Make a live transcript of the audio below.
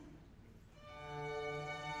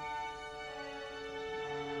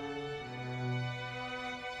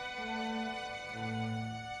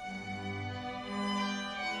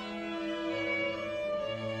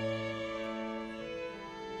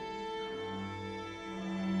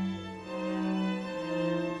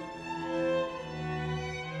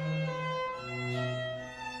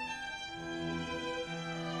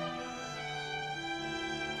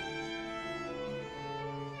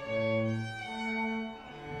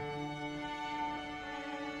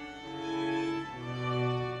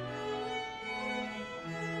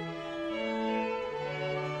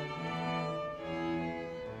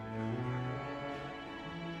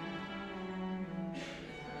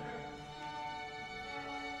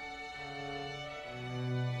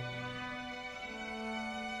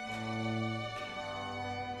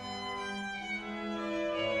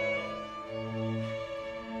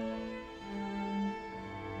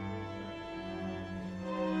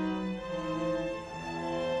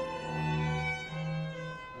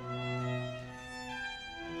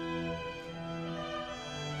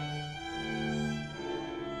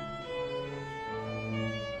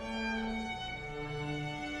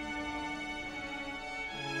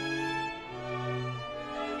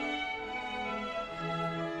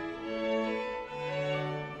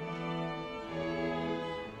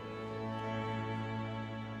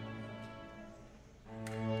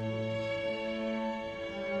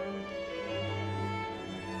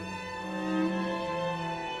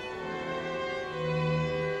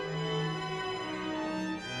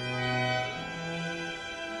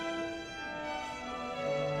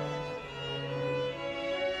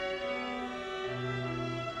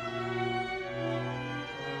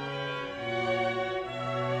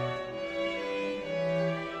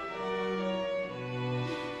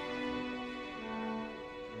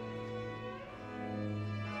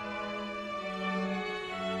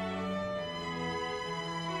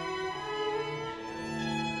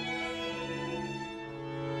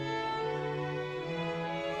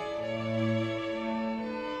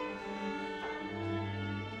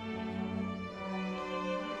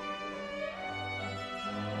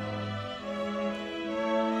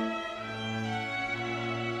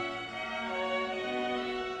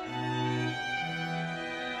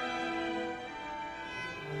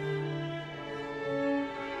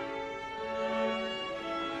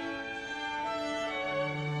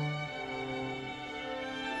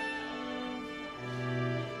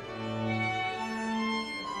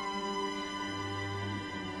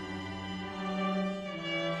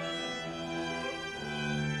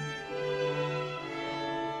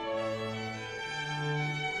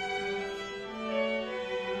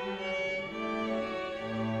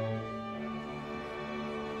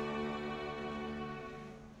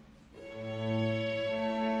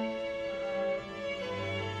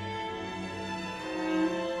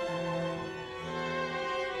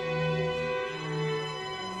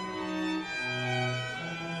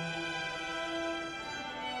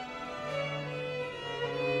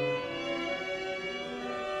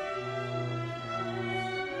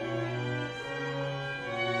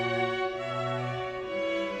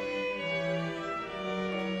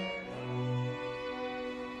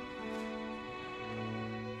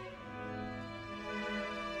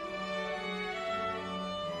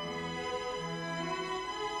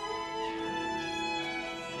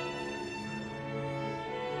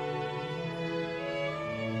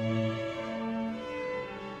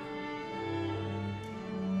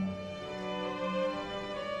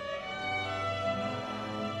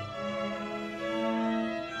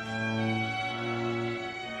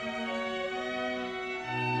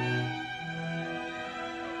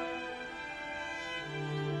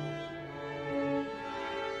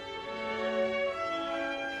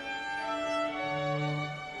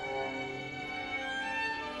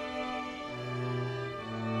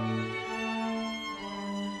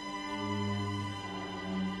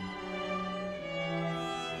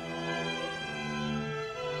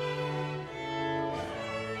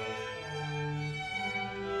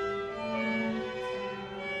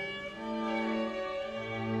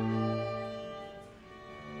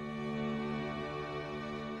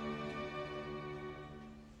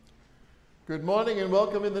Good morning and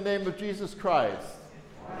welcome in the name of Jesus Christ.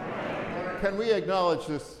 Can we acknowledge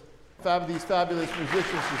these fabulous musicians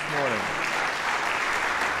this morning?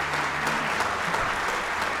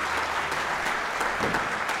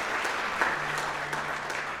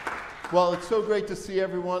 Well, it's so great to see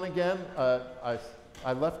everyone again. I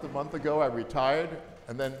left a month ago, I retired,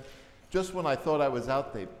 and then just when I thought I was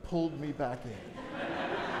out, they pulled me back in.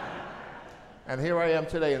 And here I am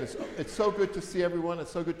today, and it's so good to see everyone.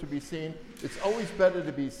 It's so good to be seen. It's always better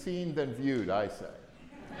to be seen than viewed, I say.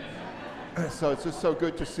 So it's just so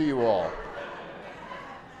good to see you all.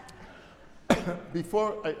 I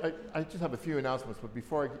just have a few announcements, but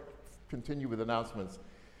before I continue with announcements,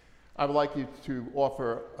 I would like you to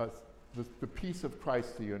offer the peace of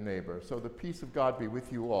Christ to your neighbor. So the peace of God be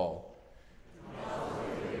with you all.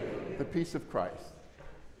 The peace of Christ.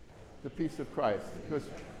 The peace of Christ. Because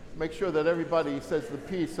make sure that everybody says the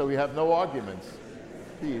peace so we have no arguments.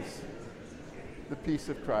 Peace. The peace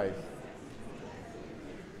of Christ.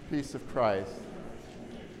 Peace of Christ.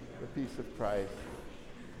 The peace of Christ.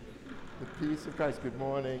 The peace of Christ. Good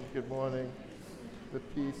morning. Good morning. The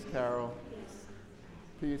peace, Carol.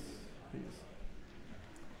 Peace. Peace.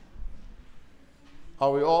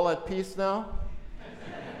 Are we all at peace now?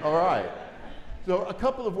 All right. So a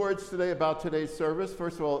couple of words today about today's service.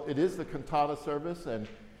 First of all, it is the cantata service, and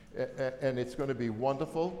it's going to be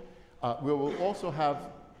wonderful. We will also have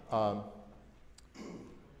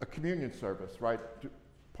a communion service, right?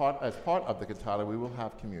 As part of the cantata, we will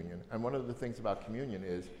have communion. And one of the things about communion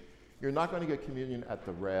is you're not going to get communion at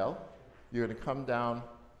the rail. You're going to come down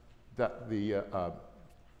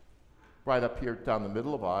right up here down the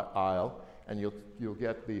middle of our aisle, and you'll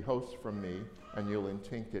get the host from me, and you'll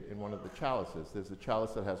intinct it in one of the chalices. There's a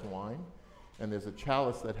chalice that has wine, and there's a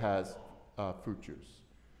chalice that has fruit juice.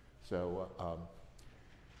 So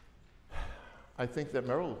I think that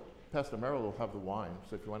Pastor Merrill will have the wine.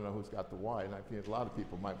 So if you want to know who's got the wine, I think a lot of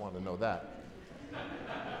people might want to know that.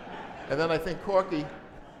 And then I think Corky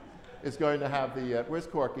is going to have the, where's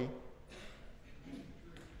Corky?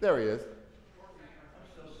 There he is. I'm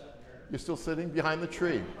still sitting here. You're still sitting behind the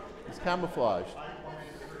tree. It's camouflaged.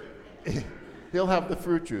 He'll have the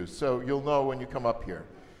fruit juice, so you'll know when you come up here.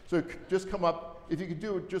 So just come up. If you could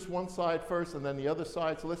do just one side first and then the other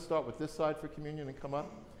side. So let's start with this side for communion and come up.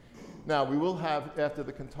 Now, we will have, after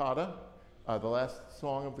the cantata, the last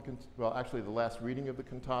song of the last reading of the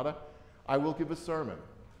cantata, I will give a sermon.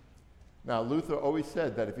 Now, Luther always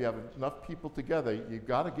said that if you have enough people together, you've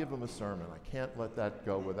got to give them a sermon. I can't let that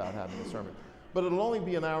go without having a sermon. But it'll only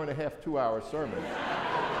be an hour and a half, 2-hour sermon.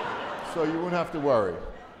 So you won't have to worry.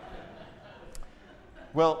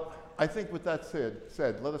 Well, I think with that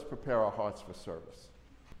said, let us prepare our hearts for service.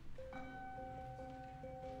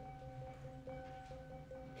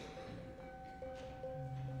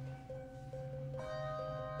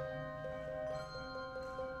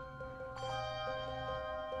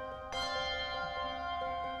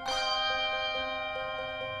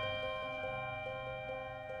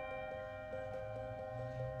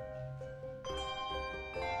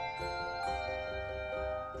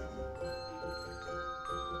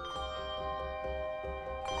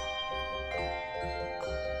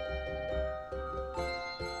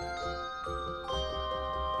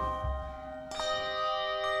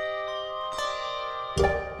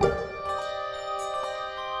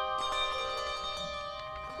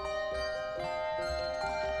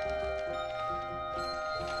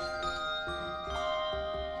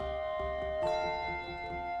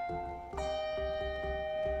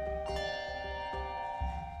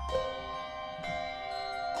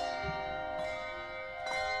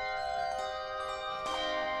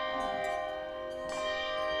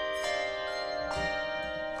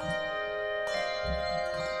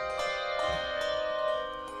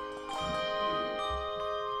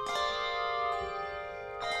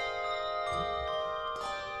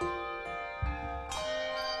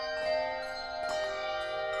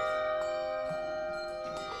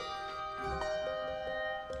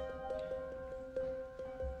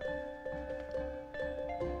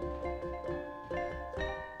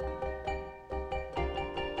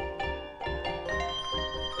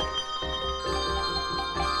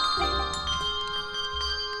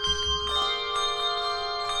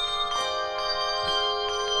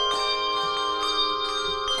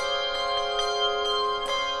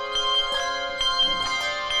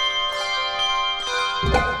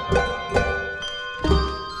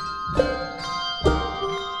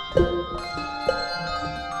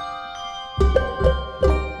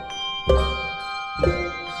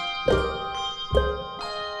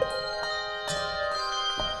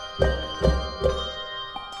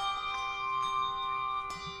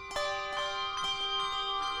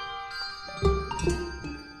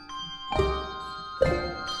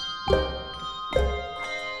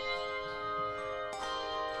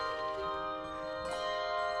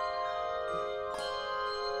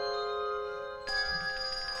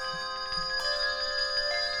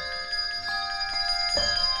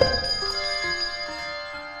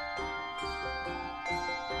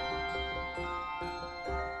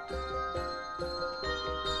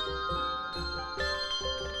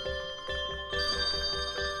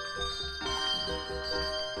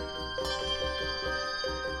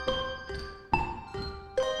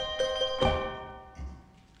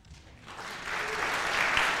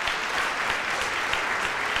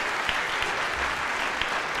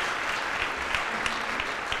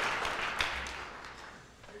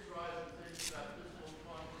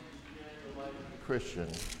 Christian.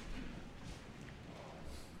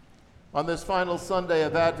 On this final Sunday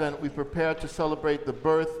of Advent, we prepare to celebrate the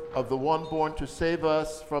birth of the one born to save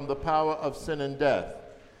us from the power of sin and death.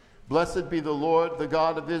 Blessed be the Lord, the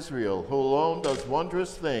God of Israel, who alone does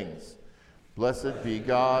wondrous things. Blessed be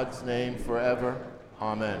God's name forever.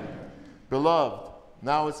 Amen. Beloved,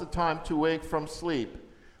 now is the time to wake from sleep.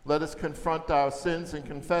 Let us confront our sins and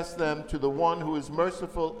confess them to the one who is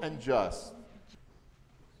merciful and just.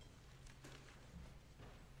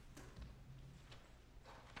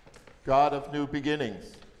 God of new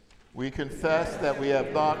beginnings, we confess that we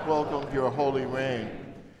have not welcomed your holy reign.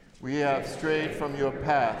 We have strayed from your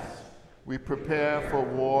paths. We prepare for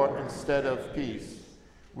war instead of peace.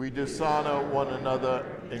 We dishonor one another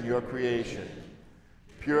in your creation.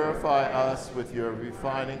 Purify us with your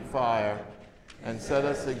refining fire and set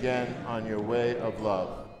us again on your way of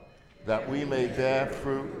love, that we may bear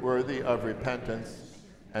fruit worthy of repentance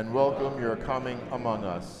and welcome your coming among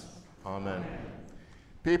us. Amen.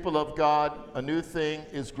 People of God, a new thing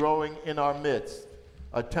is growing in our midst,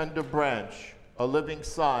 a tender branch, a living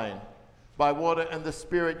sign. By water and the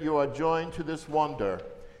Spirit you are joined to this wonder.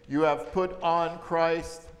 You have put on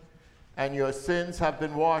Christ, and your sins have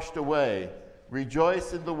been washed away.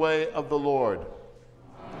 Rejoice in the way of the Lord.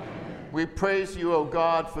 Amen. We praise you, O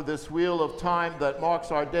God, for this wheel of time that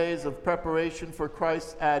marks our days of preparation for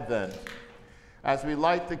Christ's advent. As we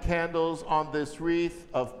light the candles on this wreath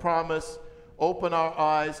of promise, open our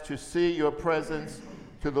eyes to see your presence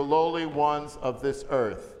to the lowly ones of this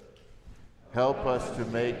earth. Help us to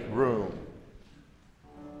make room.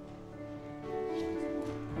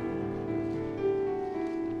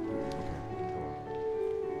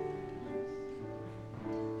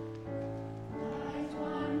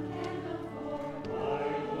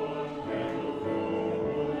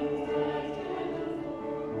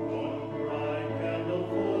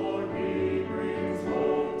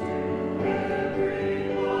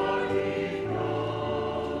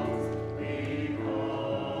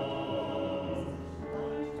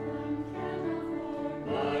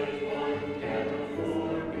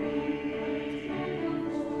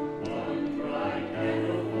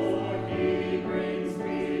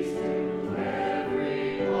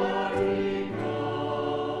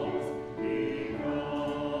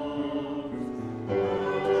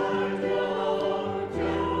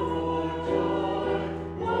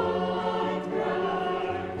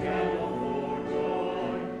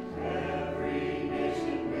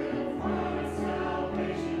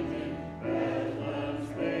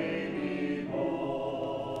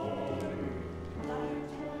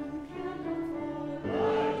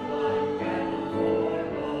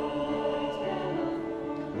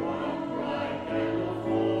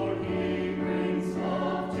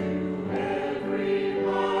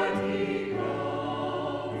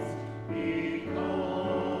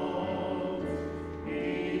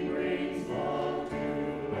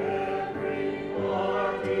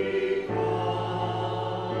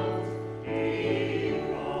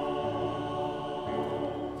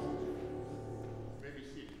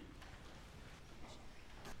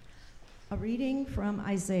 A reading from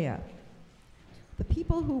Isaiah. The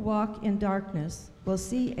people who walk in darkness will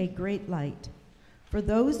see a great light. For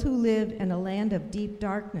those who live in a land of deep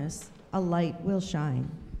darkness, a light will shine.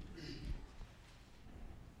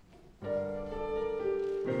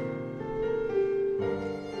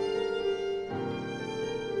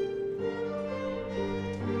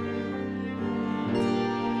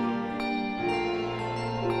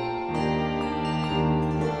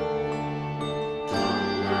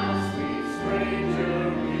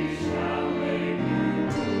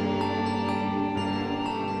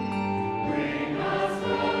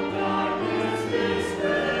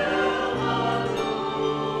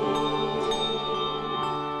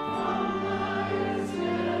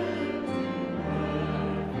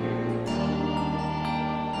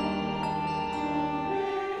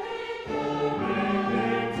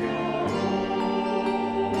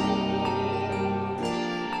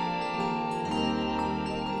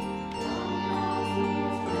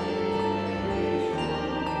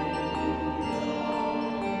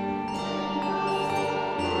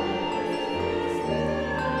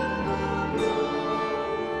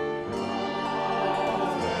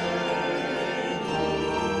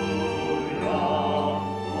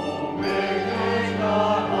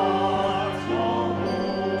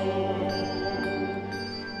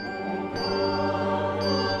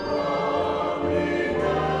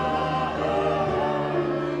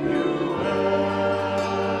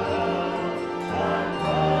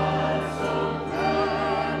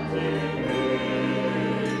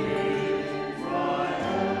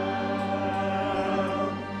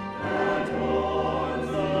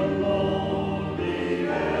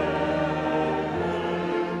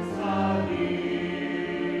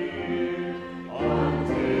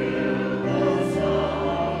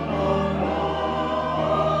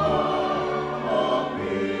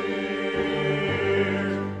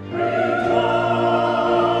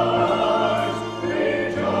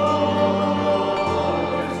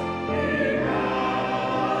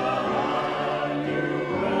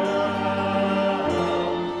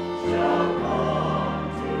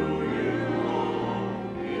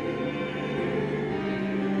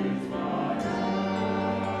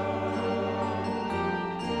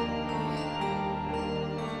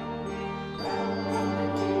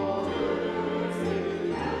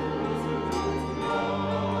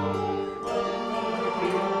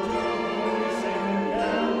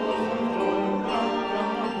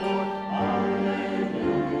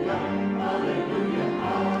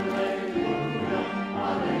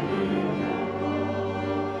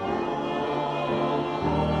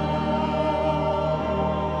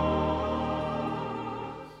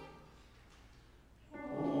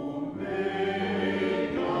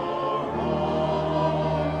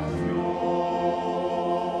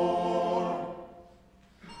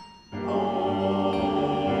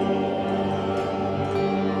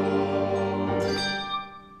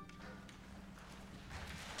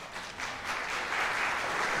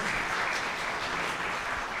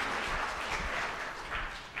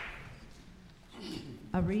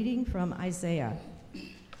 A reading from Isaiah.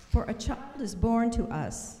 For a child is born to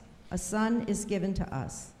us, a son is given to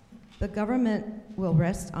us. The government will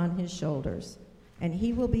rest on his shoulders, and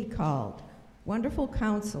he will be called Wonderful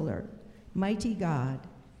Counselor, Mighty God,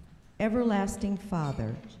 Everlasting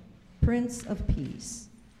Father, Prince of Peace.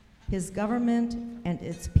 His government and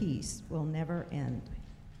its peace will never end.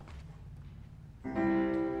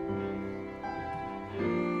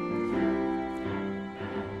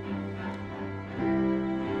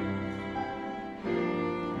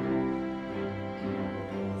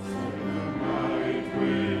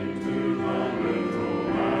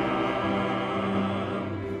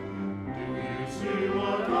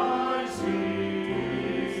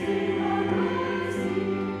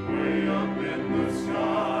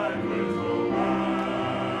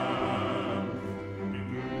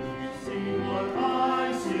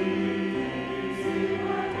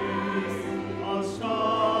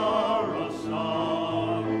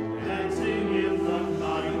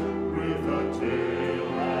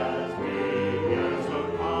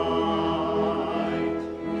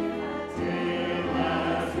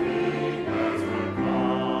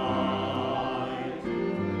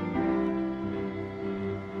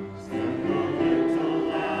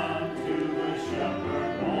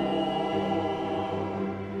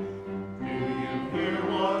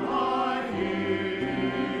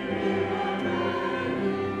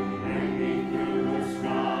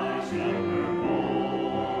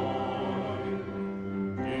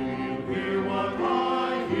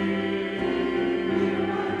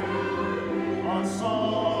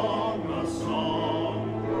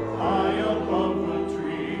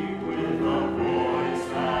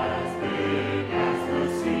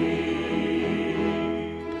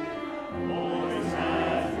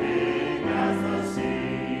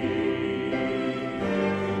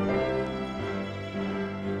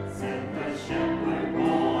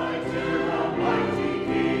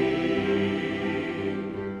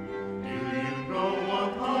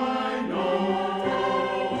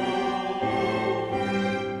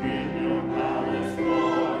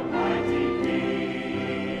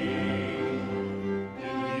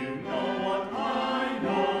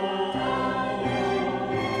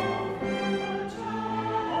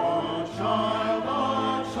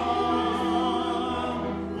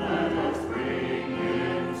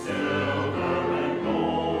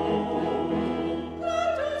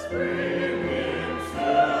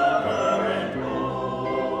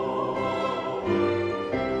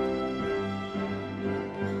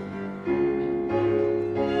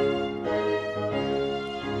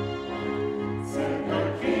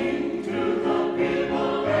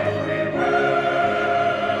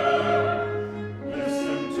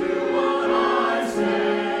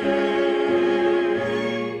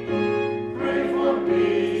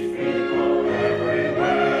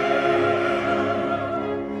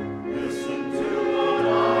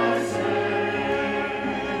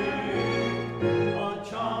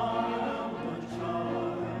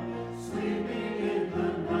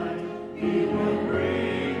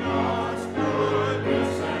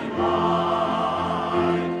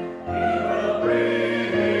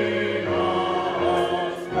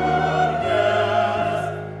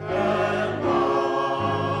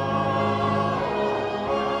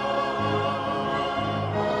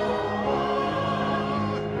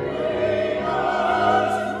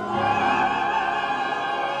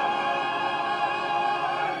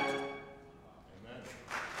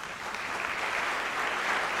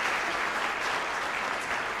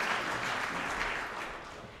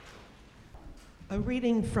 A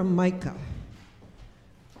reading from Micah.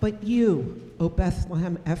 But you, O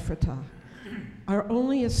Bethlehem Ephratah, are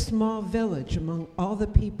only a small village among all the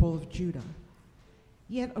people of Judah.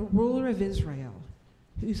 Yet a ruler of Israel,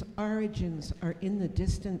 whose origins are in the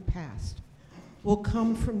distant past, will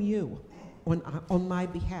come from you on my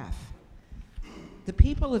behalf. The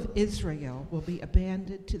people of Israel will be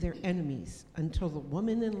abandoned to their enemies until the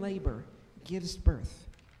woman in labor gives birth.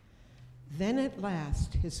 Then at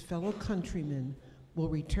last his fellow countrymen will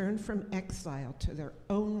return from exile to their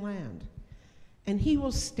own land, and he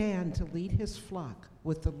will stand to lead his flock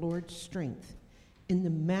with the Lord's strength in the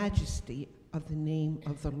majesty of the name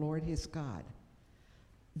of the Lord his God.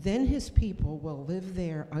 Then his people will live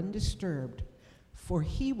there undisturbed, for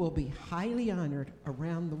he will be highly honored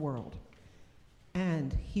around the world,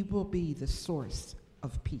 and he will be the source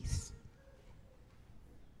of peace.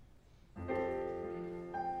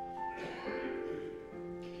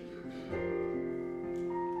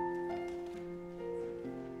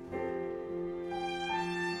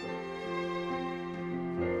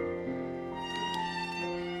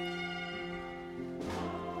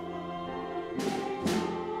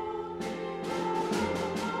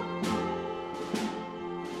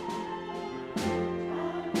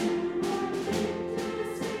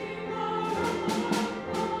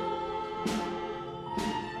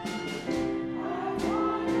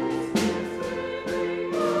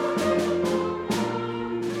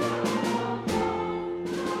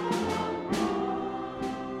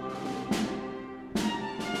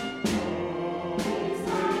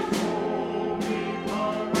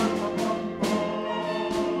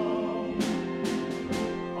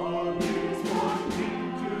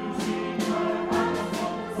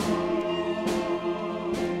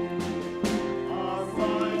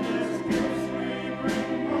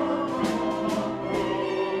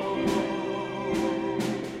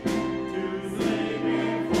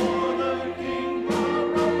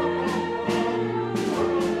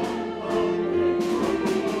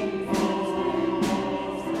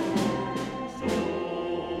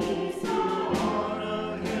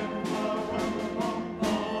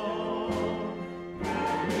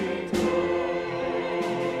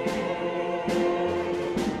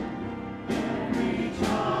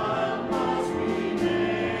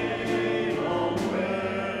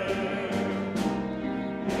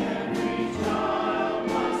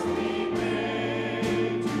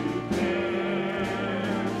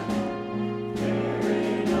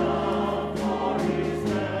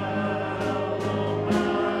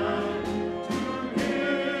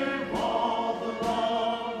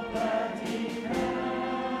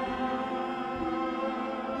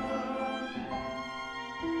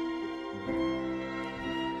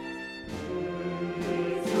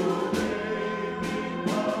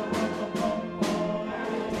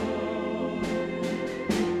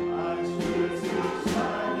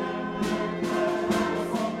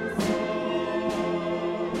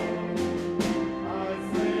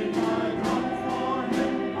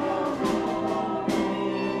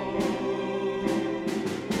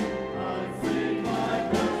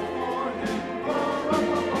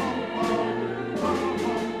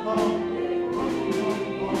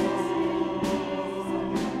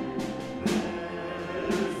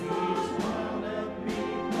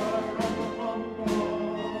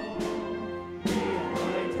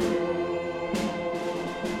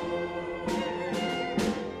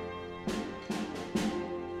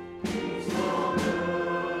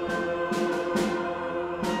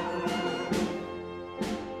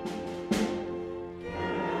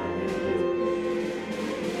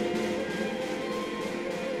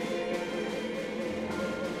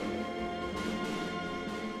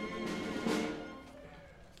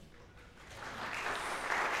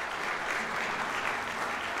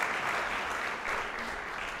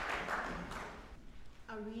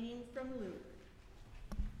 A reading from Luke.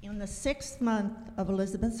 In the 6th month of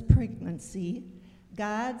Elizabeth's pregnancy,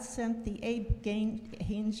 God sent the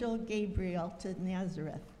angel Gabriel to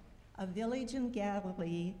Nazareth, a village in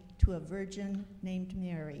Galilee, to a virgin named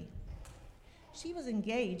Mary. She was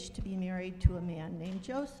engaged to be married to a man named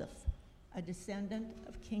Joseph, a descendant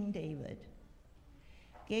of King David.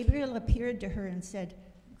 Gabriel appeared to her and said,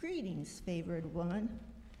 "Greetings, favored one,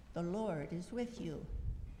 the Lord is with you."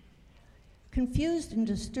 Confused and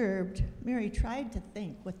disturbed, Mary tried to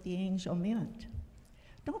think what the angel meant.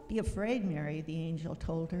 "Don't be afraid, Mary," the angel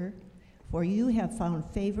told her, "for you have found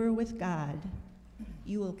favor with God.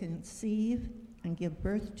 You will conceive and give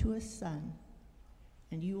birth to a son,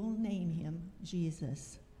 and you will name him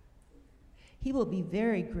Jesus. He will be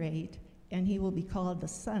very great, and he will be called the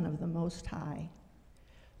Son of the Most High.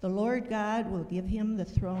 The Lord God will give him the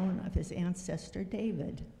throne of his ancestor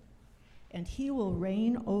David, and he will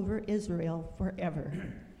reign over Israel forever.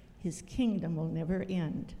 His kingdom will never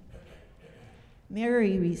end."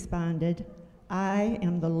 Mary responded, "I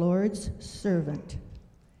am the Lord's servant.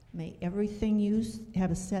 May everything you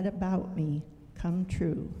have said about me come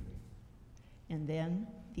true." And then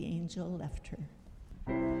the angel left her.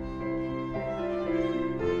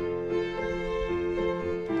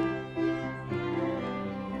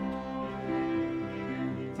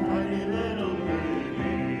 Tiny little baby,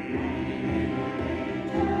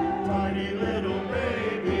 tiny little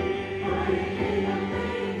baby,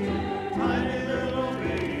 tiny little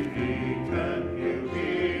baby, can you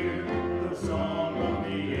hear the song of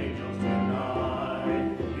the angels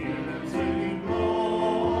tonight? Hear them singing,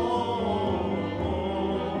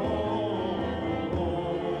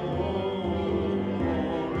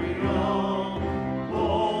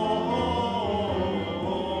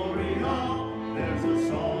 Gloria, there's a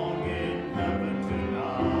song in heaven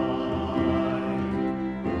tonight.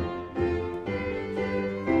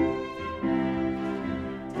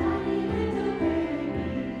 Tiny little baby,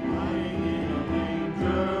 lying in a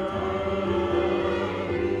manger,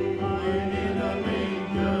 lying in a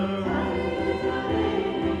manger. Tiny little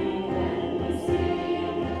baby,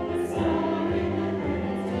 sing the song in heaven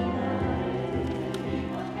tonight.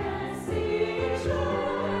 People can see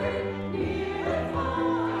joy near and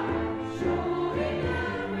far, showing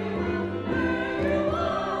everyone where you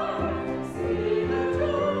are. See the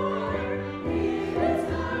joy in His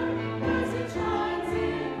heart as it shines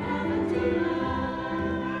in heaven tonight.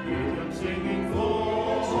 Hear them singing,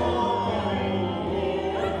 Gloria, showing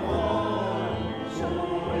everyone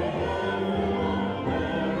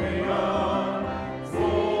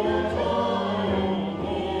Gloria,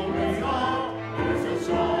 Gloria. There's a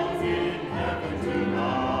song in heaven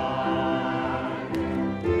tonight.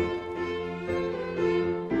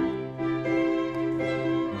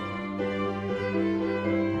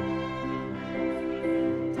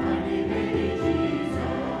 Tiny baby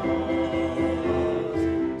Jesus,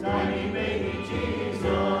 tiny baby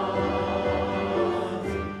Jesus,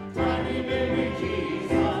 tiny baby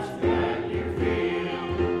Jesus, can you feel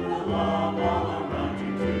the love all around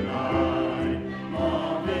you tonight?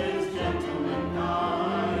 Love is gentle and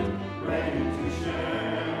kind, ready to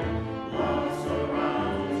share. Love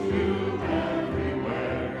surrounds you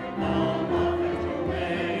everywhere. Love that you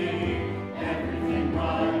made, everything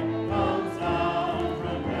right comes down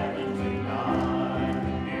from heaven tonight.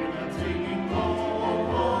 Hear them singing, Gloria,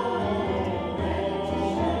 Gloria.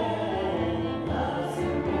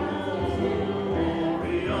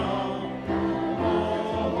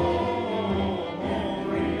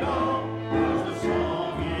 There's a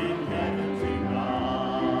song in heaven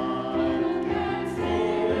tonight. Can see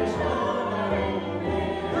the joy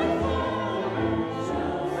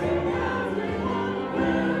showing everyone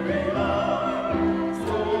where we are.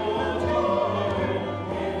 So Gloria,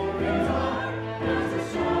 there's a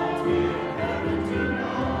song in heaven tonight.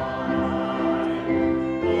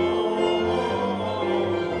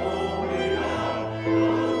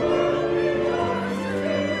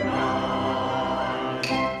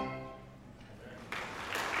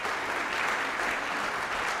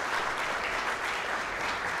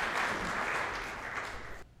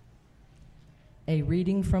 A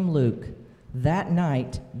reading from Luke. That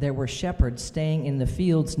night there were shepherds staying in the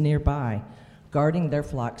fields nearby, guarding their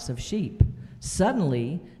flocks of sheep.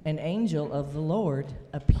 Suddenly, an angel of the Lord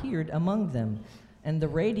appeared among them, and the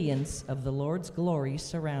radiance of the Lord's glory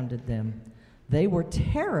surrounded them. They were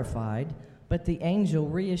terrified, but the angel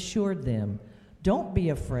reassured them. "Don't be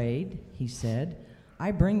afraid," he said.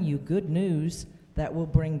 "I bring you good news that will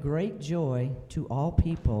bring great joy to all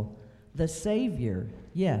people. The Savior,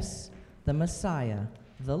 yes, the Messiah,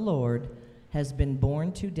 the Lord, has been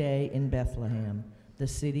born today in Bethlehem, the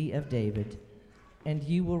city of David. and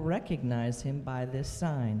you will recognize him by this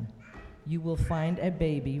sign. You will find a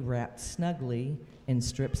baby wrapped snugly in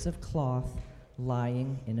strips of cloth,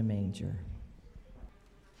 lying in a manger.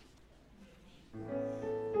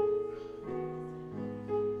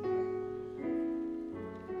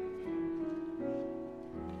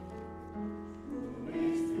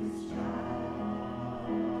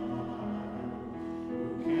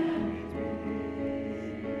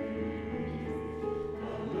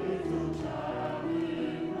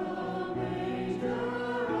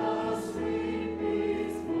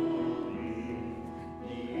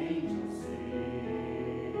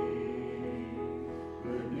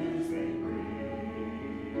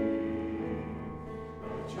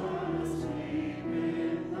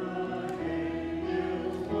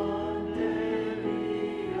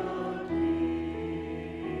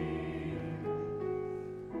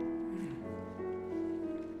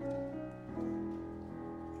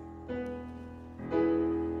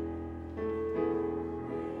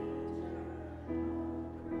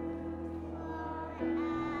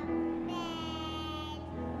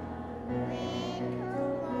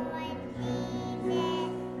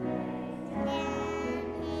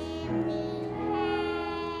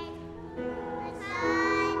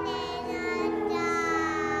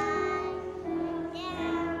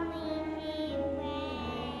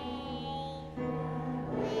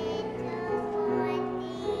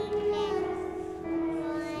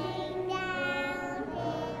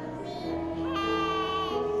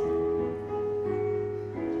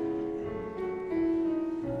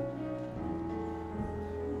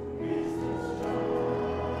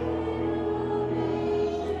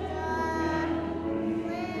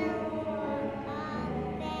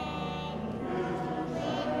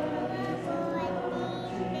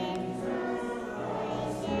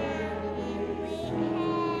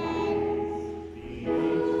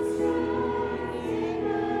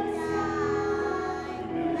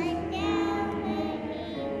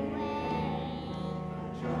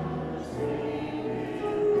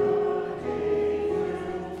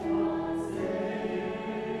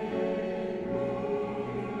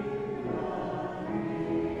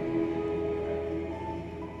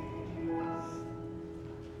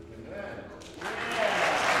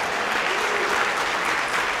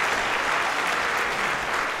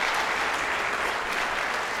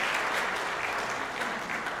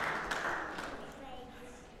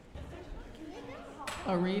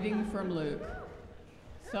 A reading from Luke.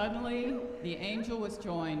 Suddenly, the angel was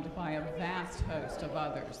joined by a vast host of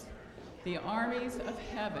others, the armies of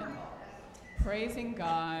heaven, praising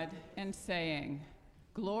God and saying,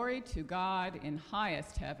 "Glory to God in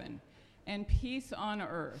highest heaven, and peace on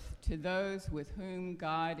earth to those with whom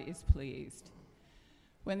God is pleased."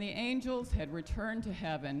 When the angels had returned to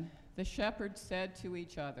heaven, the shepherds said to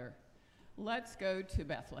each other, "Let's go to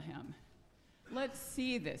Bethlehem. Let's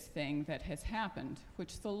see this thing that has happened,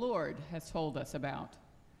 which the Lord has told us about."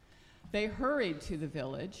 They hurried to the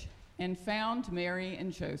village and found Mary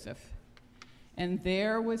and Joseph. And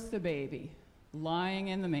there was the baby, lying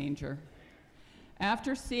in the manger.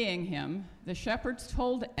 After seeing him, the shepherds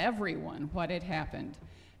told everyone what had happened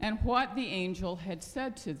and what the angel had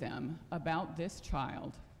said to them about this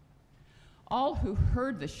child. All who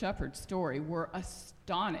heard the shepherd's story were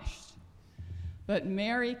astonished. But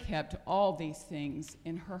Mary kept all these things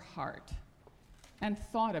in her heart and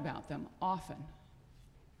thought about them often.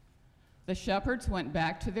 The shepherds went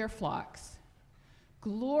back to their flocks,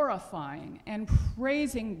 glorifying and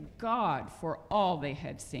praising God for all they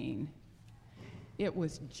had seen. It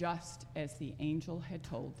was just as the angel had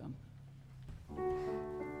told them.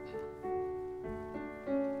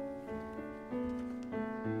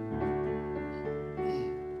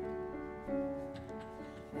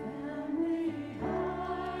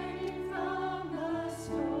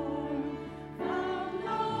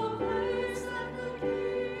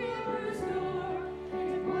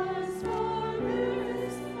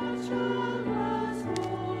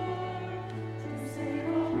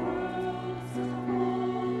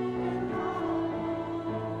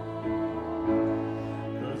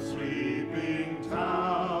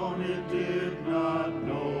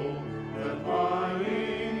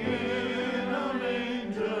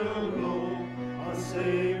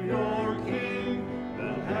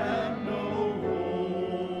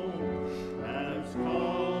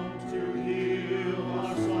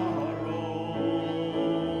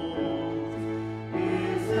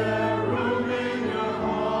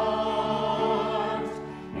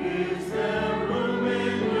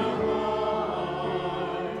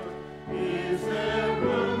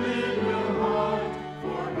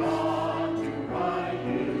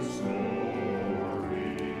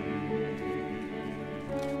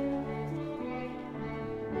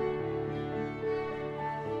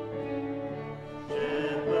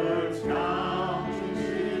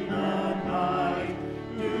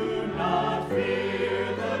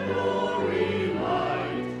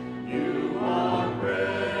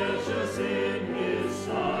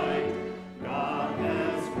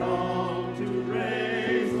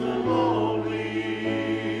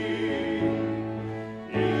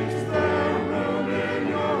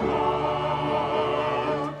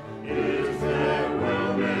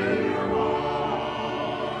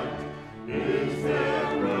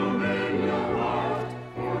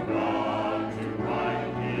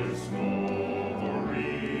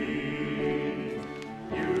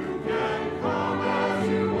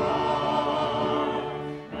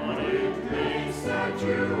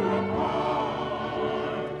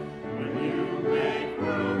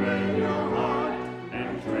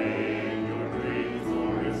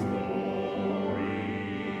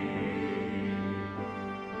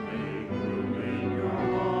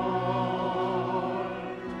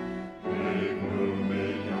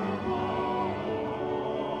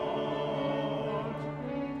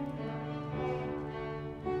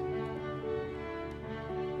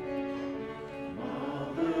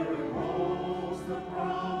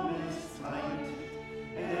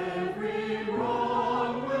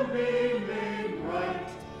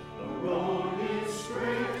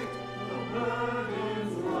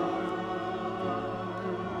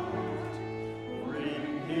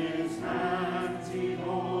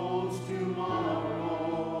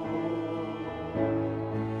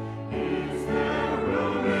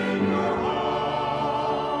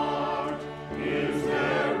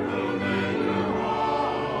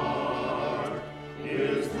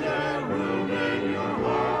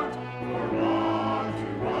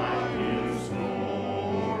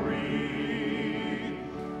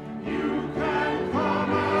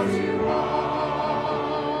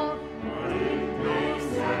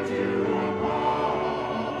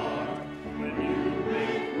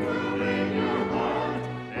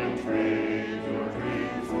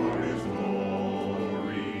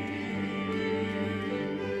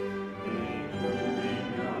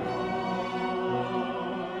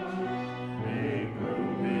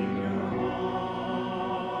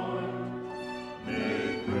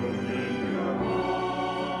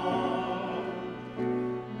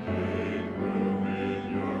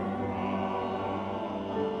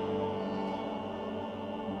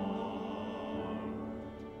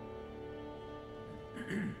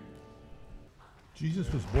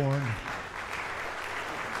 Jesus was born.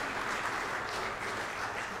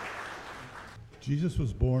 Jesus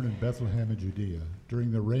was born in Bethlehem in Judea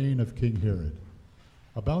during the reign of King Herod.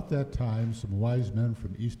 About that time, some wise men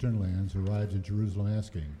from eastern lands arrived in Jerusalem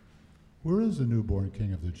asking, "Where is the newborn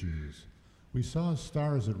King of the Jews? We saw a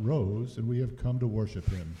star as it rose, and we have come to worship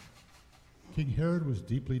him." King Herod was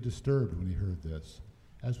deeply disturbed when he heard this,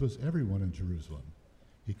 as was everyone in Jerusalem.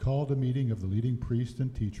 He called a meeting of the leading priests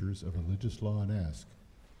and teachers of religious law and asked,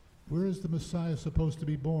 "Where is the Messiah supposed to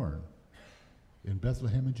be born?" "In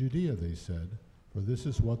Bethlehem in Judea," they said, "for this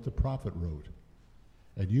is what the prophet wrote.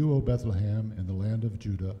 And you, O Bethlehem, in the land of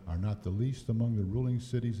Judah, are not the least among the ruling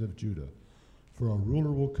cities of Judah, for a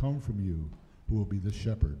ruler will come from you, who will be the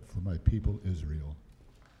shepherd for my people Israel."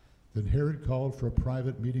 Then Herod called for a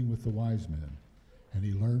private meeting with the wise men, and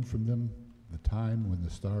he learned from them the time when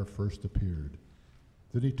the star first appeared.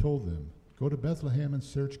 Then he told them, "Go to Bethlehem and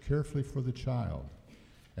search carefully for the child,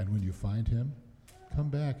 and when you find him, come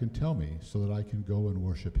back and tell me so that I can go and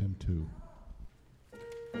worship him too."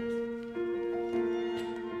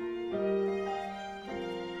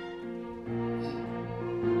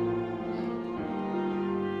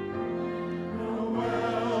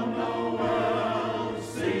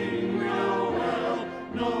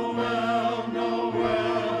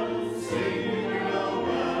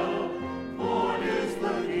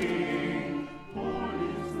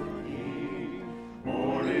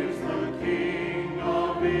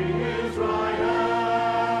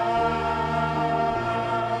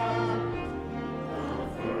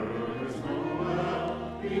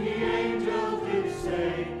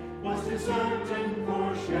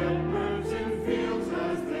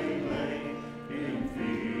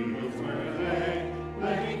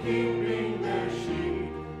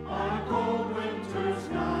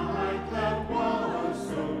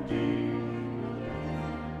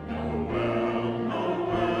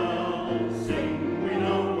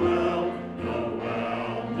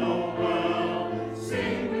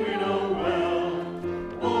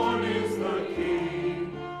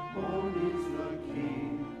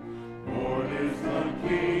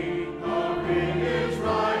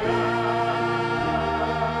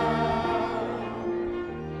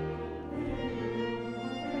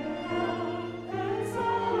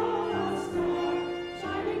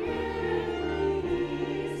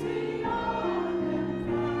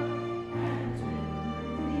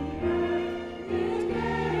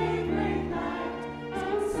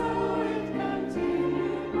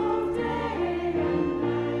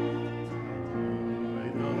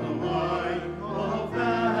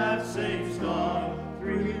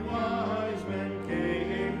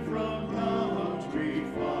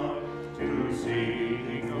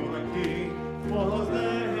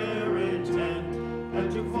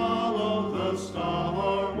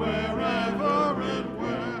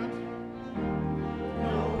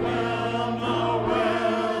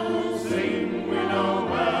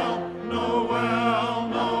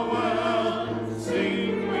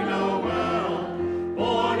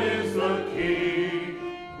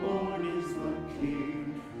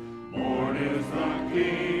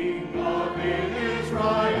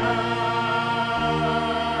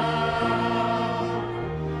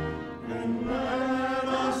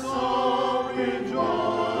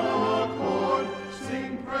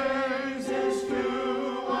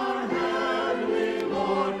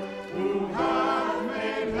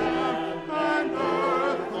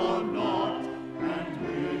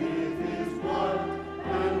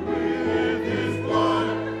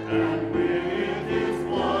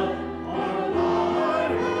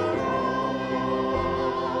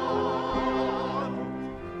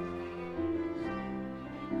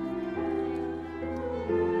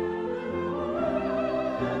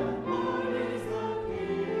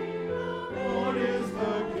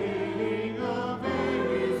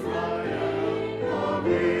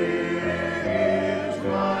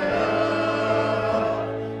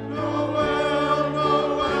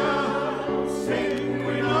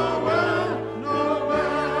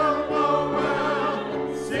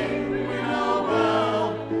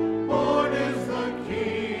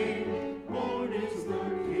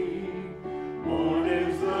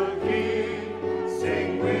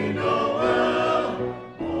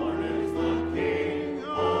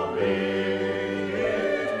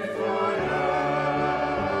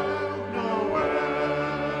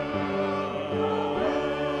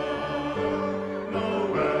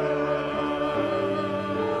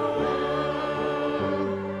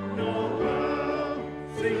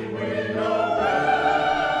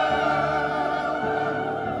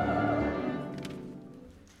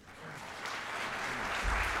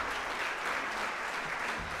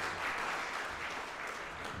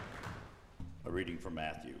 from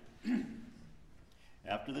Matthew.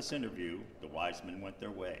 After this interview, the wise men went their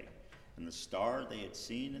way, and the star they had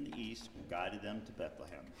seen in the east guided them to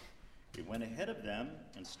Bethlehem. It went ahead of them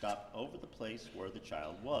and stopped over the place where the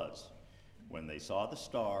child was. When they saw the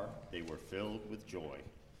star, they were filled with joy.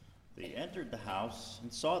 They entered the house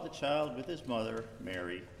and saw the child with his mother,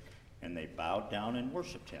 Mary, and they bowed down and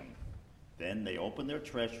worshipped him. Then they opened their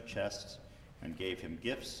treasure chests and gave him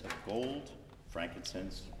gifts of gold,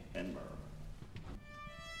 frankincense, and myrrh.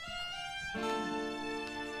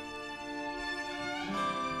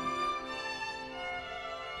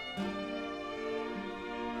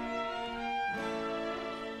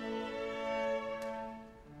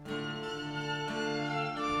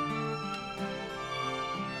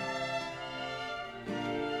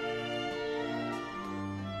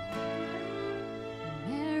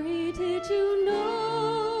 Mary, did you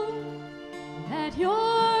know that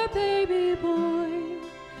your baby boy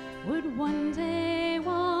would one day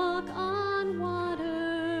walk on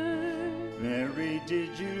water? Mary,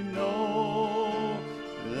 did you know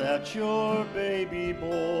that your baby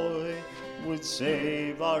boy would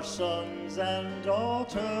save our sons and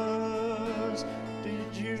daughters?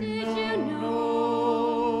 Did you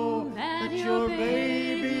know that your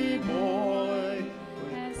baby boy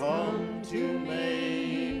would come to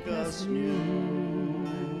make us new?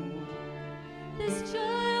 This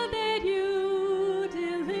child that you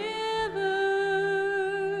delivered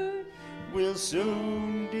Will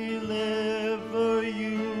soon deliver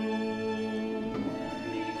you.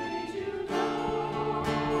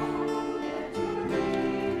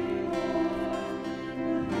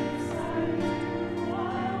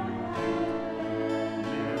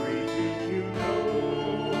 Mary, did you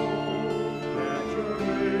know that your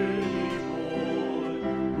baby boy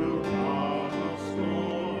will calm a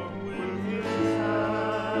storm with his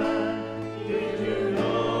hand? Did you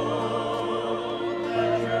know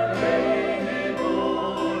that your baby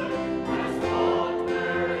boy has taught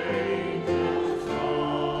where angels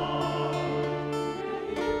are?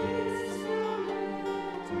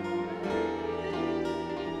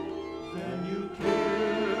 Then you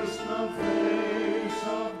kiss the face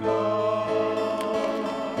of God.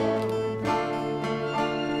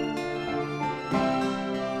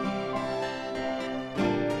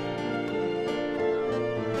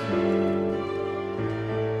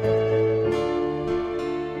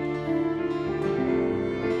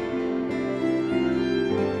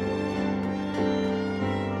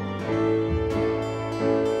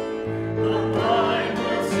 The blind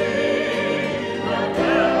will see, the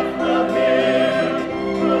deaf will hear,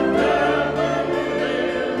 the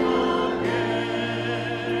dead will live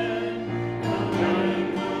again. The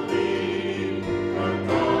young will lead, the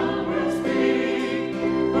dumb will speak,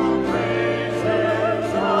 the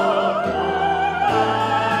praises of God.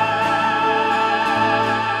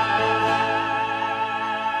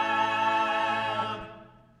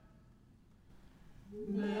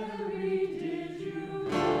 Mary, did you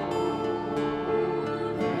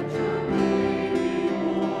that your baby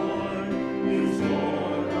boy is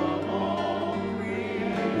Lord of all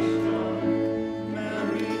creation?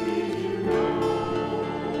 Mary, did you know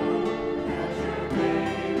that your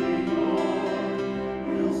baby boy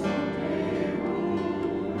will someday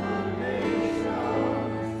rule our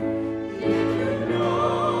nations? Did you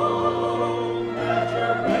know that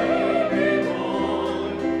your baby boy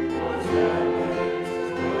was heaven's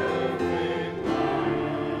perfect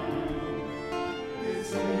Lamb? This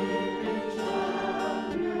sleeping child,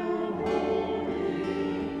 now holy,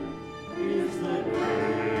 is the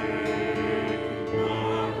great, I am.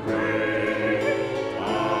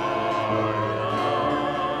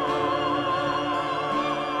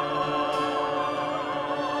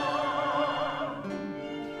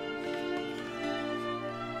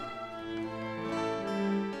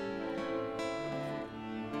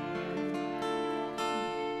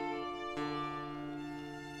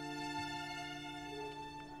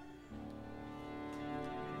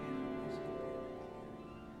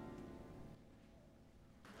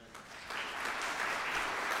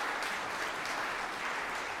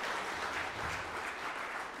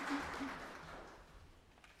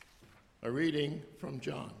 A reading from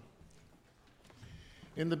John.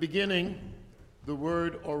 In the beginning, the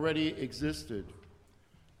Word already existed.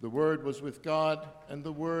 The Word was with God, and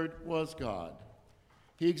the Word was God.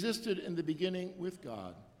 He existed in the beginning with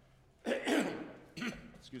God.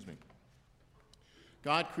 Excuse me.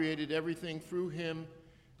 God created everything through him,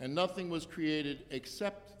 and nothing was created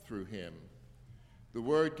except through him. The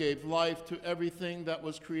Word gave life to everything that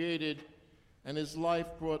was created, and his life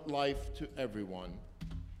brought life to everyone.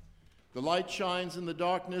 The light shines in the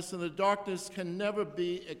darkness, and the darkness can never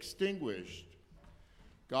be extinguished.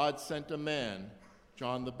 God sent a man,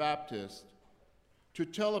 John the Baptist, to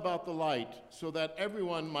tell about the light so that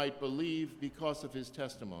everyone might believe because of his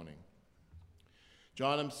testimony.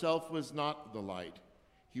 John himself was not the light.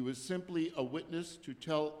 He was simply a witness to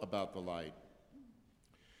tell about the light.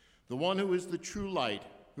 The one who is the true light,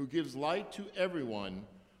 who gives light to everyone,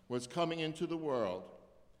 was coming into the world.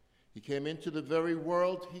 He came into the very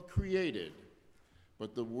world he created,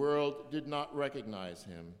 but the world did not recognize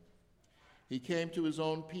him. He came to his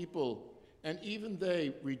own people, and even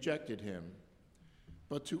they rejected him.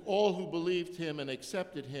 But to all who believed him and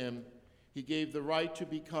accepted him, he gave the right to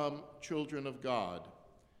become children of God.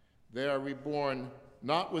 They are reborn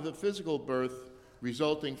not with a physical birth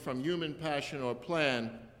resulting from human passion or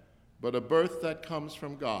plan, but a birth that comes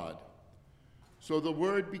from God. So the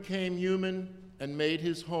Word became human and made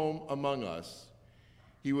his home among us.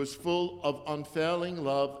 He was full of unfailing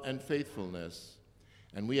love and faithfulness,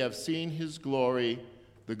 and we have seen his glory,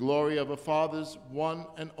 the glory of a Father's one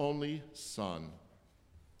and only Son.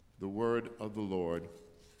 The word of the Lord.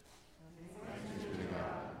 Thanks be to God.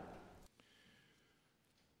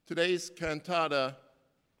 Today's cantata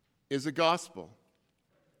is a gospel.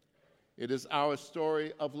 It is our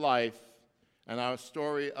story of life and our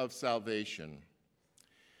story of salvation.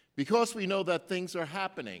 Because we know that things are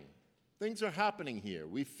happening. Things are happening here.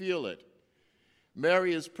 We feel it.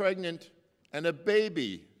 Mary is pregnant, and a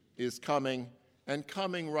baby is coming, and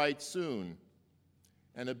coming right soon.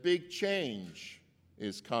 And a big change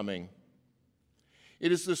is coming.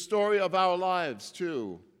 It is the story of our lives,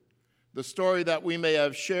 too. The story that we may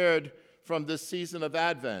have shared from this season of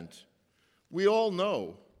Advent. We all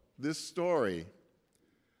know this story.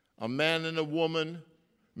 A man and a woman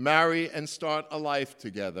marry and start a life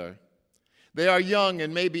together. They are young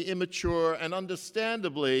and maybe immature, and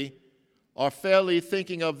understandably are fairly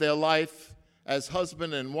thinking of their life as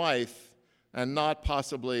husband and wife and not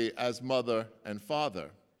possibly as mother and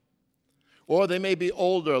father. Or they may be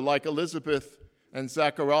older, like Elizabeth and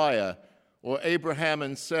Zechariah, or Abraham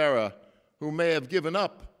and Sarah, who may have given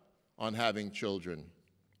up on having children.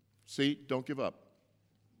 See, don't give up.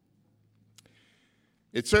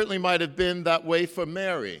 It certainly might have been that way for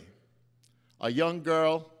Mary, a young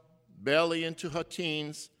girl, barely into her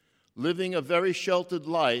teens, living a very sheltered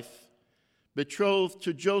life, betrothed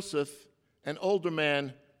to Joseph, an older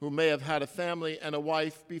man who may have had a family and a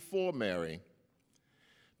wife before Mary.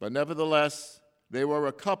 But nevertheless, they were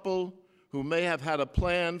a couple who may have had a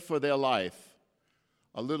plan for their life,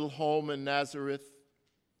 a little home in Nazareth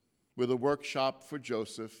with a workshop for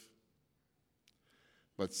Joseph.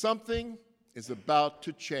 But something is about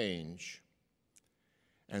to change.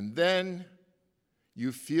 And then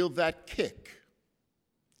you feel that kick.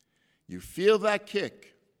 You feel that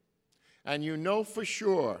kick. And you know for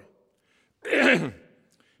sure.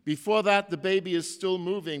 Before that, the baby is still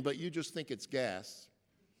moving, but you just think it's gas.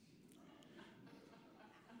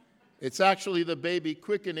 It's actually the baby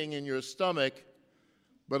quickening in your stomach,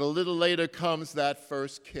 but a little later comes that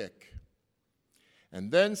first kick.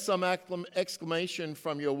 And then some exclamation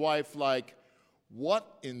from your wife like,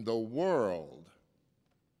 "What in the world?"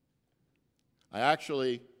 I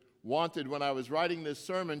actually wanted, when I was writing this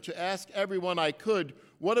sermon, to ask everyone I could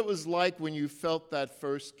what it was like when you felt that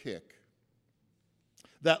first kick.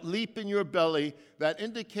 That leap in your belly that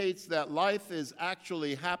indicates that life is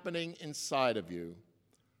actually happening inside of you,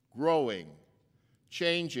 growing,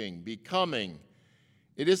 changing, becoming.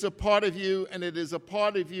 It is a part of you, and it is a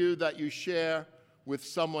part of you that you share with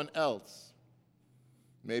someone else.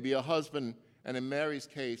 Maybe a husband, and in Mary's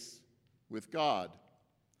case, with God.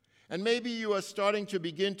 And maybe you are starting to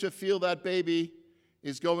begin to feel that baby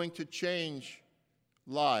is going to change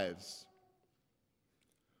lives.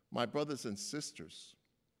 My brothers and sisters,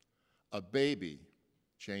 a baby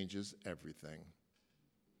changes everything.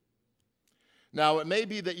 Now, it may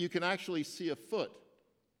be that you can actually see a foot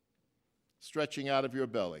stretching out of your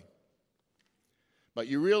belly, but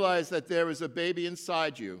you realize that there is a baby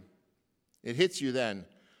inside you. It hits you then.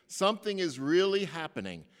 Something is really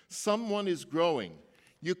happening. Someone is growing.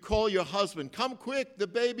 You call your husband, "Come quick, the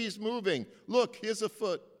baby's moving. Look, here's a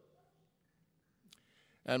foot."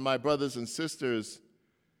 And my brothers and sisters,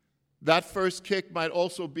 that first kick might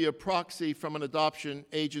also be a proxy from an adoption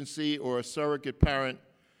agency or a surrogate parent.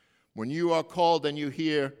 When you are called and you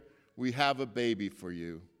hear, "We have a baby for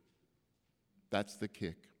you," that's the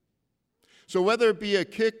kick. So whether it be a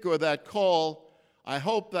kick or that call, I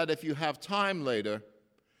hope that if you have time later,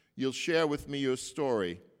 you'll share with me your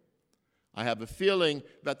story. I have a feeling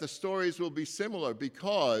that the stories will be similar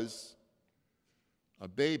because a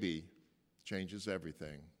baby changes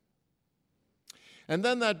everything. And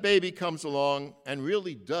then that baby comes along and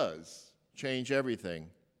really does change everything.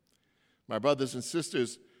 My brothers and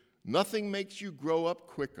sisters, nothing makes you grow up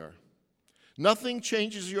quicker. Nothing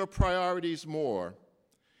changes your priorities more.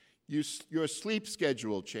 Your sleep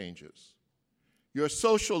schedule changes. Your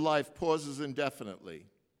social life pauses indefinitely.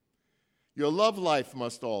 Your love life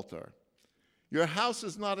must alter. Your house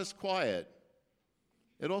is not as quiet.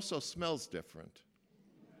 It also smells different.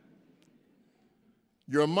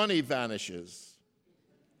 Your money vanishes.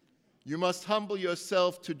 You must humble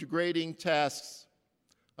yourself to degrading tasks.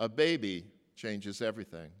 A baby changes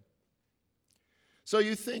everything. So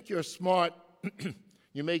you think you're smart,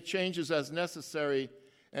 you make changes as necessary,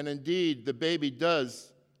 and indeed the baby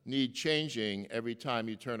does need changing every time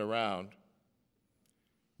you turn around.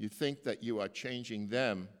 You think that you are changing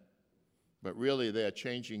them, but really they are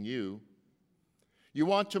changing you. You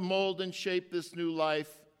want to mold and shape this new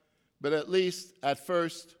life, but at least at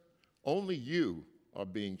first, only you are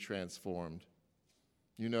being transformed.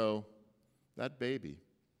 You know, that baby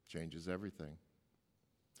changes everything.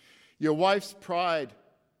 Your wife's pride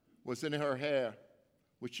was in her hair,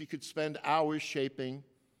 which she could spend hours shaping.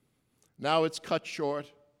 Now it's cut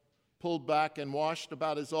short, pulled back, and washed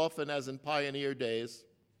about as often as in pioneer days.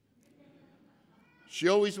 She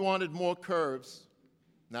always wanted more curves.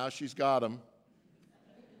 Now she's got them.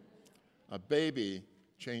 A baby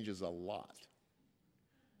changes a lot.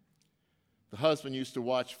 The husband used to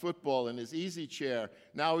watch football in his easy chair.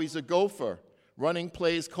 Now he's a gopher, running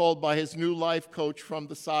plays called by his new life coach from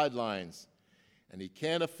the sidelines. And he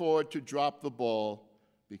can't afford to drop the ball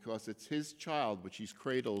because it's his child which he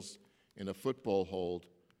cradles in a football hold,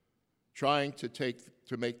 trying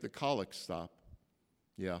to make the colic stop.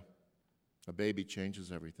 Yeah, a baby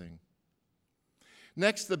changes everything.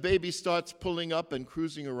 Next, the baby starts pulling up and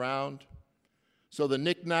cruising around, so the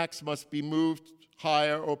knickknacks must be moved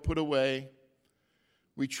higher or put away.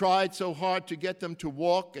 We tried so hard to get them to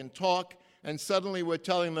walk and talk, and suddenly we're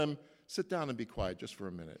telling them, sit down and be quiet just for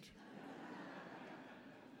a minute.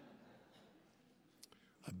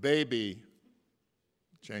 A baby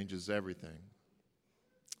changes everything.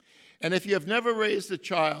 And if you have never raised a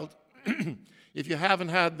child, if you haven't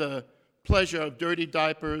had the pleasure of dirty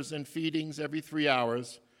diapers and feedings every 3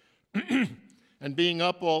 hours, and being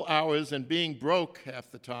up all hours and being broke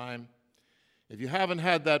half the time, if you haven't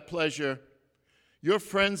had that pleasure, your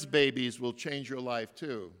friends' babies will change your life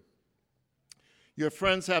too. Your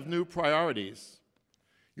friends have new priorities.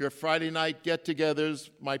 Your Friday night get-togethers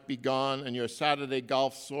might be gone, and your Saturday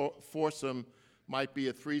golf foursome might be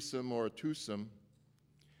a threesome or a twosome.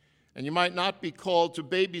 And you might not be called to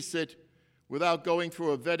babysit without going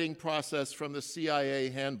through a vetting process from the CIA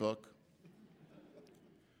handbook.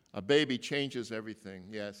 A baby changes everything.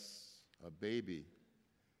 Yes, a baby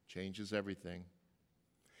changes everything.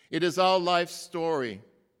 It is our life story,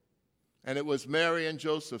 and it was Mary and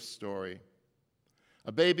Joseph's story.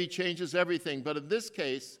 A baby changes everything, but in this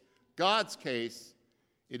case, God's case,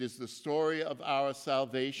 it is the story of our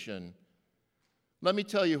salvation. Let me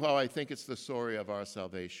tell you how I think it's the story of our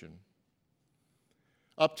salvation.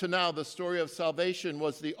 Up to now, the story of salvation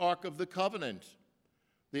was the Ark of the Covenant.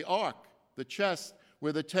 The Ark, the chest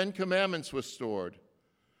where the 10 Commandments were stored.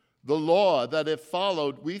 The law that, if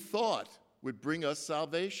followed, we thought would bring us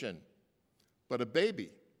salvation. But a baby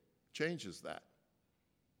changes that.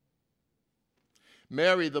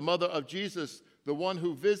 Mary, the mother of Jesus, the one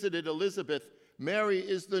who visited Elizabeth, Mary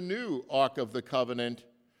is the new Ark of the Covenant,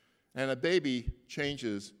 and a baby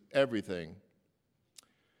changes everything.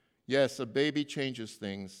 Yes, a baby changes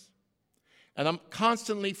things. And I'm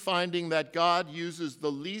constantly finding that God uses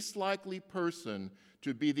the least likely person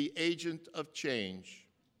to be the agent of change,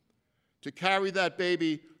 to carry that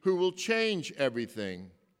baby who will change everything.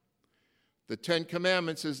 The 10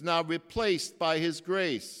 Commandments is now replaced by His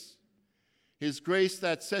grace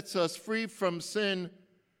that sets us free from sin.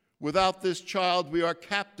 Without this child, we are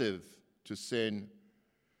captive to sin,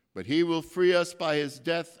 but He will free us by His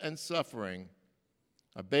death and suffering.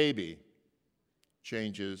 A baby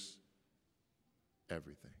changes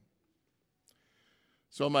everything.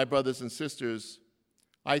 So, my brothers and sisters,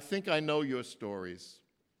 I think I know your stories.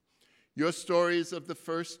 Your stories of the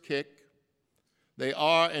first kick. They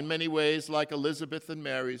are, in many ways, like Elizabeth and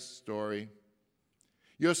Mary's story.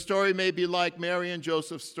 Your story may be like Mary and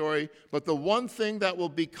Joseph's story, but the one thing that will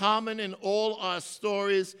be common in all our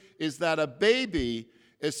stories is that a baby,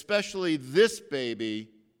 especially this baby,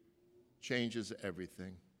 changes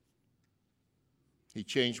everything. He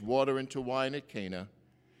changed water into wine at Cana.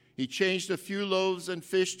 He changed a few loaves and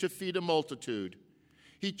fish to feed a multitude.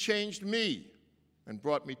 He changed me and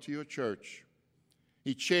brought me to your church.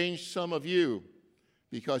 He changed some of you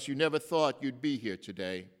because you never thought you'd be here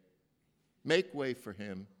today. Make way for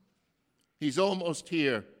Him. He's almost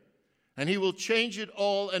here, and he will change it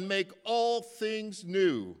all and make all things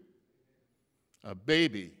new. A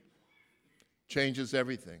baby changes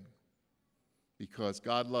everything because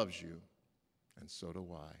God loves you, and so do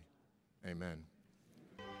I. Amen.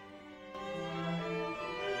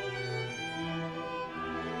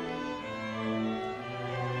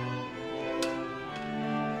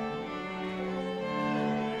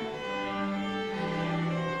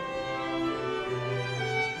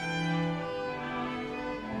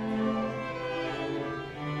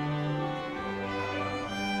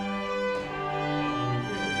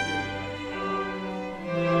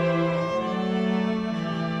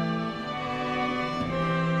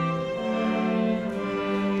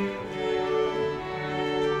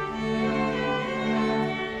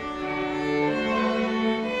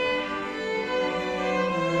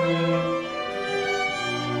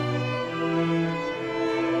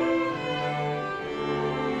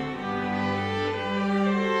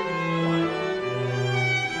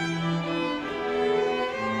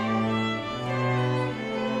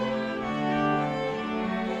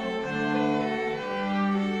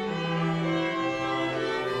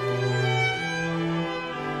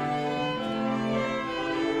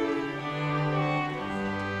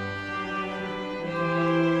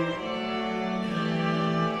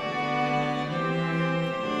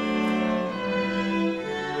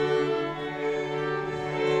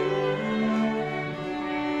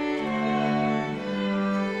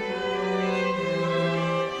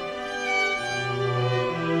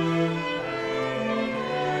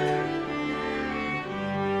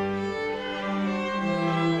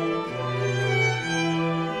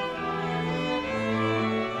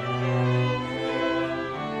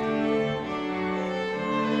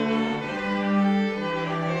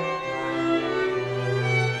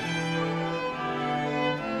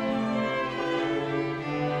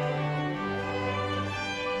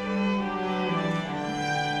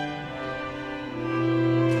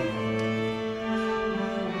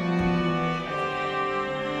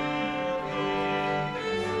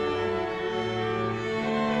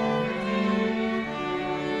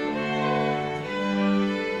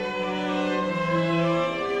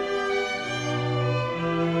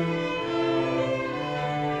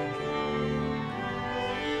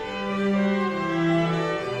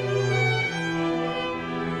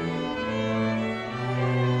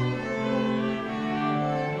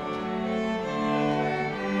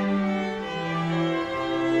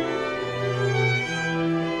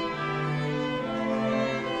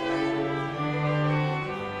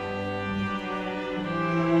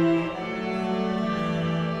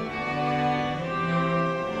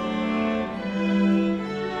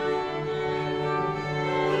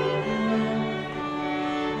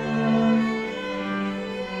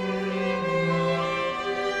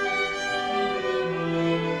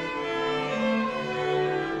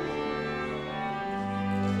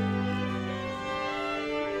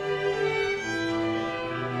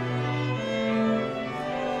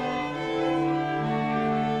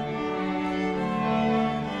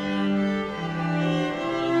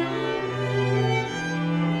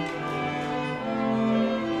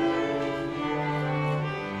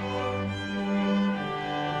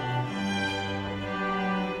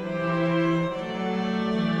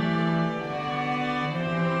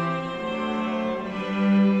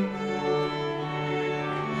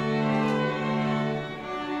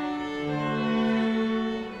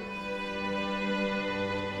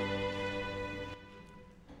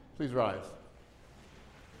 Please rise.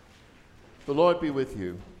 The Lord be with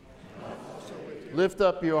you. Lift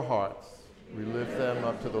up your hearts. We lift them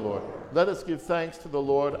up to the Lord. Let us give thanks to the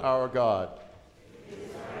Lord our God.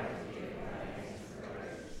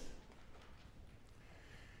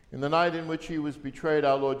 In the night in which he was betrayed,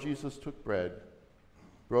 our Lord Jesus took bread,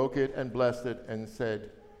 broke it and blessed it, and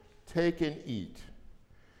said, "Take and eat.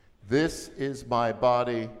 This is my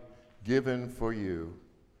body given for you.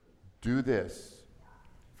 Do this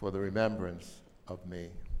for the remembrance of me."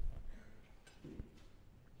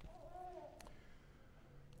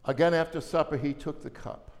 Again after supper he took the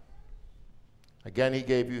cup. Again he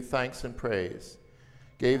gave you thanks and praise,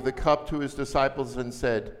 gave the cup to his disciples and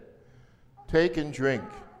said, "Take and drink.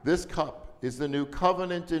 This cup is the new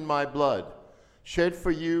covenant in my blood, shed for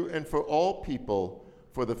you and for all people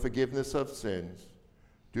for the forgiveness of sins.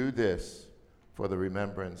 Do this for the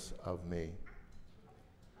remembrance of me."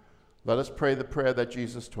 Let us pray the prayer that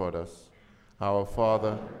Jesus taught us. Our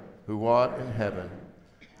Father, who art in heaven,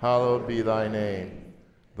 hallowed be thy name.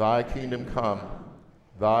 Thy kingdom come,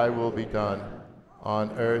 thy will be done,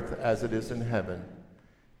 on earth as it is in heaven.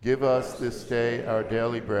 Give us this day our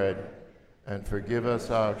daily bread, and forgive us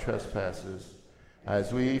our trespasses,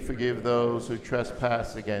 as we forgive those who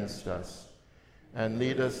trespass against us. And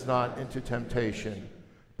lead us not into temptation,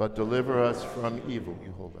 but deliver us from evil.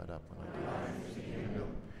 You hold that up when I do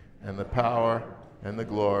that. And the power and the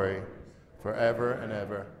glory forever and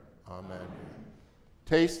ever. Amen.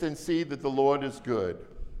 Taste and see that the Lord is good.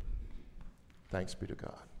 Thanks be to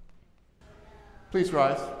God. Please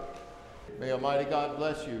rise. May Almighty God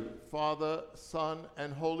bless you, Father, Son,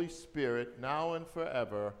 and Holy Spirit, now and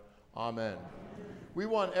forever. Amen. We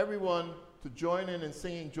want everyone to join in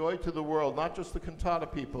singing Joy to the World, not just the cantata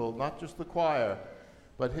people, not just the choir,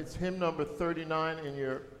 but it's hymn number 39 in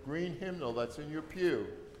your green hymnal that's in your pew.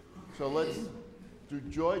 So let's do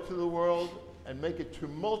Joy to the World and make it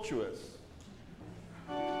tumultuous.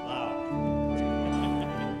 Loud.